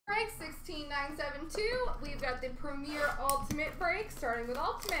break, 16972. We've got the Premier Ultimate break, starting with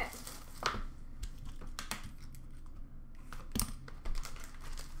Ultimate.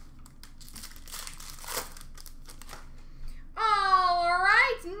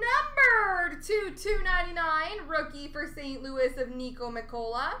 Alright, numbered to 299, rookie for St. Louis of Nico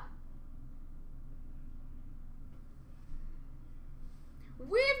McCullough.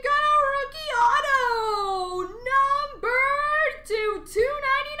 We've got a rookie auto, numbered to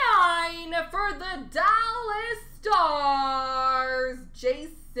 299 for the Dallas Stars,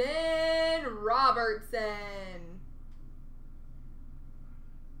 Jason Robertson.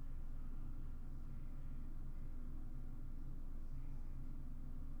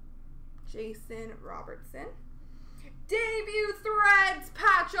 Jason Robertson. Debut Threads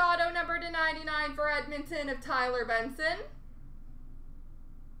patch auto number to 99 for Edmonton of Tyler Benson.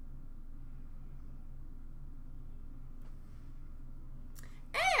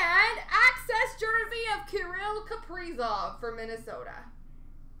 And access jersey of Kirill Kaprizov for Minnesota.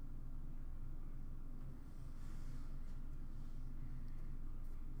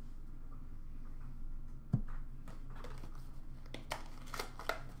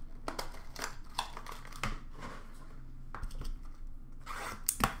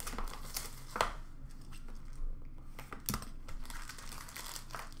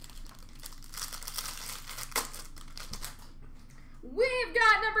 We've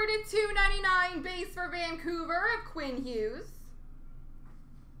got number to 299 base for Vancouver of Quinn Hughes.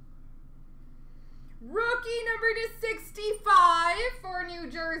 Rookie number to 65 for New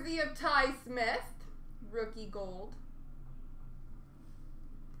Jersey of Ty Smith. Rookie gold.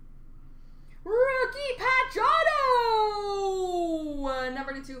 Rookie patch auto!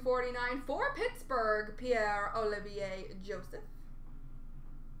 Number to 249 for Pittsburgh, Pierre-Olivier Joseph.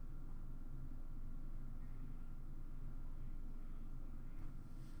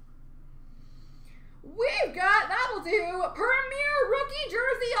 We've got, that'll do, Premier Rookie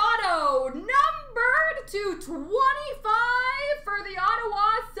Jersey Auto, numbered to 25 for the Ottawa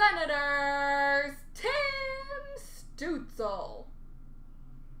Senators, Tim Stützle.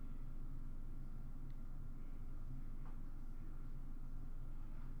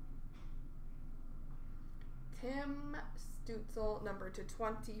 Tim Stützle, number to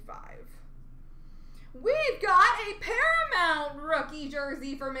 25. We've got a Paramount rookie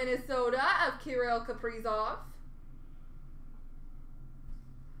jersey for Minnesota of Kirill Kaprizov.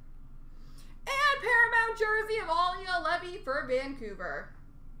 And Paramount jersey of Ollia Levy for Vancouver.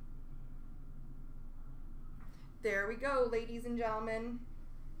 There we go, ladies and gentlemen.